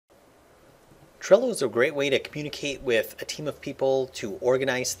Trello is a great way to communicate with a team of people, to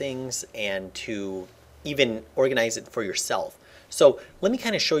organize things, and to even organize it for yourself. So let me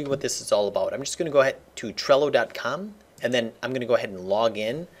kind of show you what this is all about. I'm just going to go ahead to Trello.com, and then I'm going to go ahead and log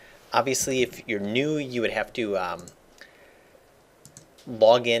in. Obviously, if you're new, you would have to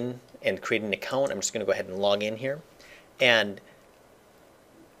log in and create an account. I'm just going to go ahead and log in here. And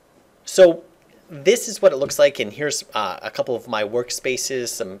so this is what it looks like, and here's a couple of my workspaces,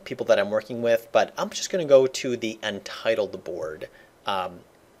 some people that I'm working with, but I'm just going to go to the Untitled board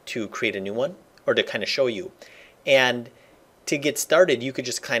to create a new one, or to kind of show you. And to get started, you could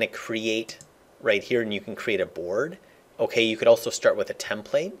just kind of create right here, and you can create a board. Okay, you could also start with a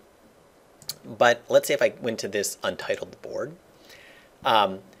template, but let's say if I went to this Untitled board,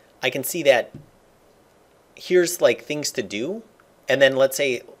 I can see that here's like things to do, and then let's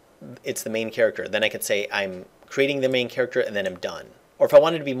say it's the main character. Then I could say I'm creating the main character and then I'm done. Or if I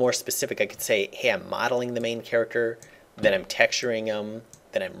wanted to be more specific, I could say, hey, I'm modeling the main character, then I'm texturing them,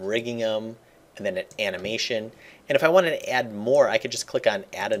 then I'm rigging them, and then an animation. And if I wanted to add more, I could just click on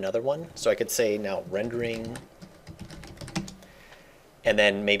add another one. So I could say now rendering, and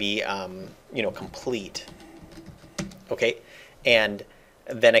then maybe complete. Okay, and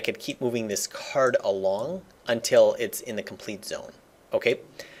then I could keep moving this card along until it's in the complete zone. Okay.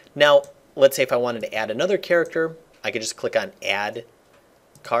 Now, let's say if I wanted to add another character, I could just click on Add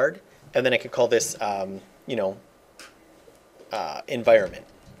Card, and then I could call this, Environment.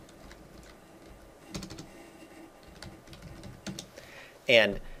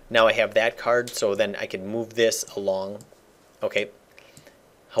 And now I have that card, so then I can move this along, okay,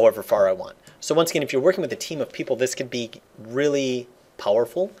 however far I want. So once again, if you're working with a team of people, this could be really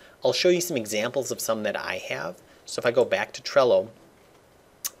powerful. I'll show you some examples of some that I have. So if I go back to Trello,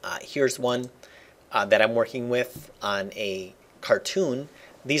 here's one that I'm working with on a cartoon.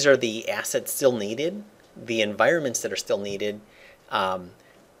 These are the assets still needed, the environments that are still needed,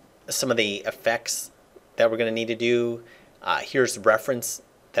 some of the effects that we're going to need to do. Here's reference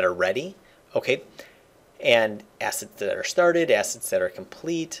that are ready, okay, and assets that are started, assets that are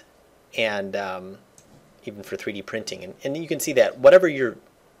complete, and even for 3D printing. And you can see that whatever your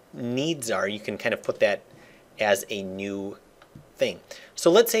needs are, you can kind of put that as a new thing. So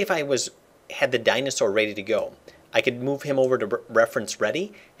let's say if I had the dinosaur ready to go, I could move him over to reference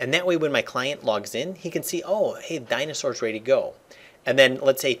ready, and that way when my client logs in, he can see, oh, hey, the dinosaur's ready to go. And then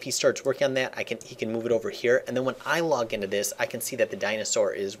let's say if he starts working on that, he can move it over here, and then when I log into this, I can see that the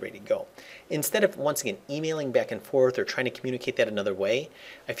dinosaur is ready to go. Instead of, once again, emailing back and forth or trying to communicate that another way,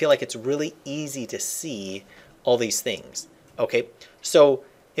 I feel like it's really easy to see all these things. Okay, so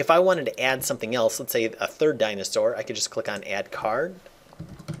if I wanted to add something else, let's say a third dinosaur, I could just click on Add Card,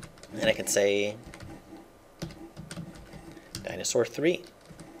 and I can say Dinosaur 3.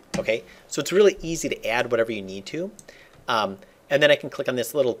 Okay, so it's really easy to add whatever you need to. And then I can click on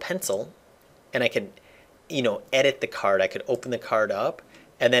this little pencil, and I can, edit the card. I could open the card up,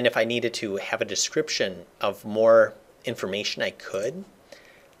 and then if I needed to have a description of more information, I could.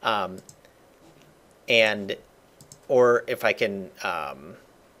 Or if I can,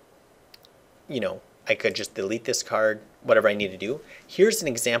 I could just delete this card, whatever I need to do. Here's an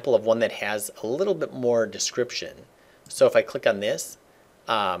example of one that has a little bit more description. So if I click on this,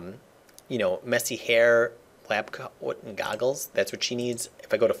 messy hair, lab coat and goggles, that's what she needs.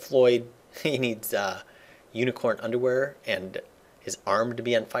 If I go to Floyd, he needs unicorn underwear and his arm to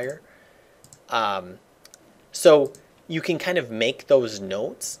be on fire. So you can kind of make those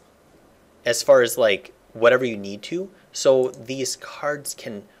notes as far as like whatever you need to. So these cards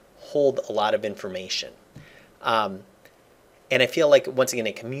can hold a lot of information. And I feel like, once again,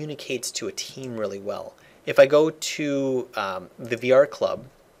 it communicates to a team really well. If I go to the VR Club,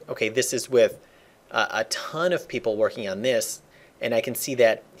 okay, this is with a ton of people working on this, and I can see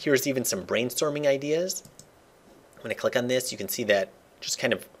that here's even some brainstorming ideas. When I click on this, you can see that just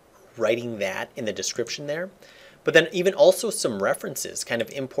kind of writing that in the description there. But then even also some references, kind of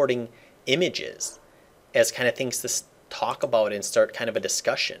importing images as kind of things to talk about and start kind of a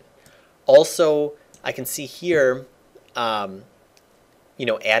discussion. Also, I can see here, adding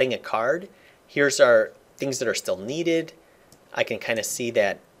a card. Here's our things that are still needed. I can kind of see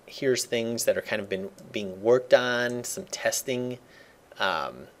that here's things that are kind of being worked on, some testing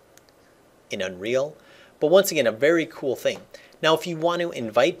in Unreal. But once again, a very cool thing. Now, if you want to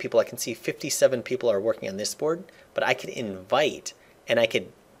invite people, I can see 57 people are working on this board, but I could invite, and I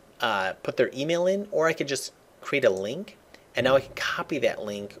could put their email in, or I could just create a link, and now I can copy that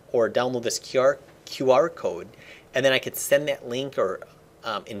link or download this QR code, and then I could send that link or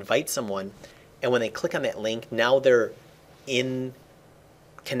invite someone, and when they click on that link, now they're in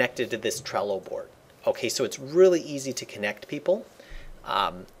connected to this Trello board. Okay, so it's really easy to connect people.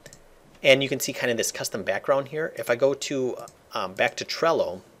 And you can see kind of this custom background here. If I go to back to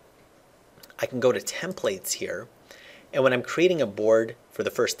Trello, I can go to templates here. And when I'm creating a board for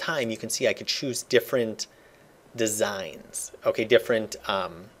the first time, you can see I could choose different designs. Okay, different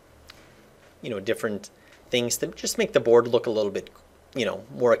different things to just make the board look a little bit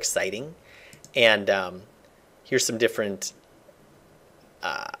more exciting. And here's some different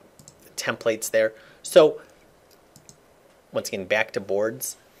templates there. So once again, back to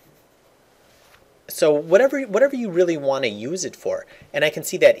boards. So whatever you really want to use it for. And I can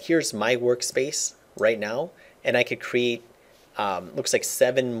see that here's my workspace right now, and I could create looks like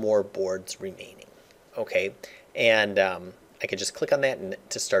 7 more boards remaining. Okay, and I could just click on that and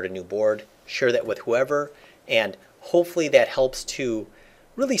to start a new board, share that with whoever, and hopefully that helps to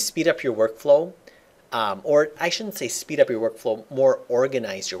really speed up your workflow. Or I shouldn't say speed up your workflow, more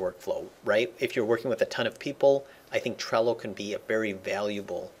organize your workflow, right? If you're working with a ton of people, I think Trello can be a very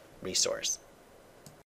valuable resource.